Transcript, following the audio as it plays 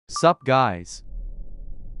Sup guys.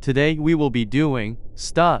 Today we will be doing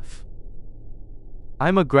stuff.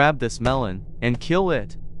 I'ma grab this melon and kill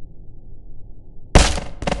it.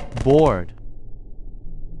 Bored.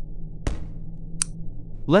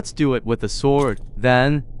 Let's do it with a sword,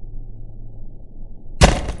 then.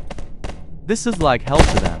 This is like hell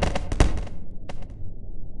to them.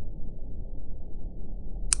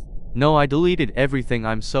 No, I deleted everything,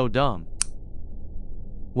 I'm so dumb.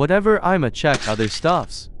 Whatever, I'ma check other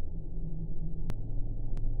stuffs.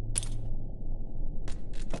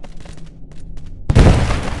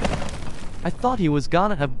 I thought he was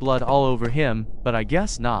gonna have blood all over him, but I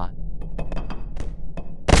guess not.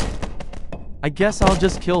 I guess I'll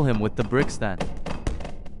just kill him with the bricks then.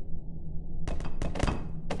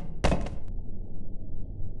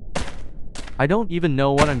 I don't even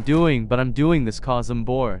know what I'm doing, but I'm doing this cause I'm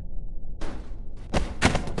bored.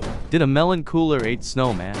 Did a melon cooler ate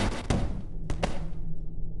snowman?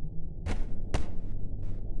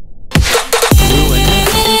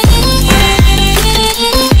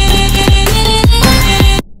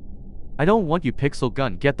 I don't want you, pixel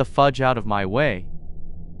gun, get the fudge out of my way.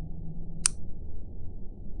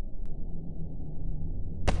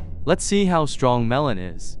 Let's see how strong Melon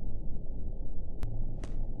is.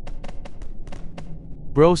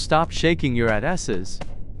 Bro, stop shaking your asses.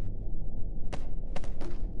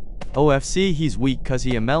 OFC, he's weak cause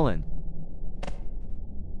he a melon.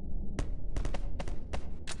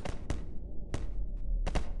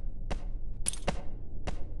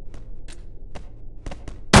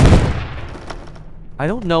 I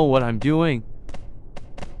don't know what I'm doing.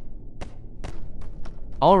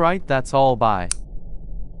 Alright, that's all, bye.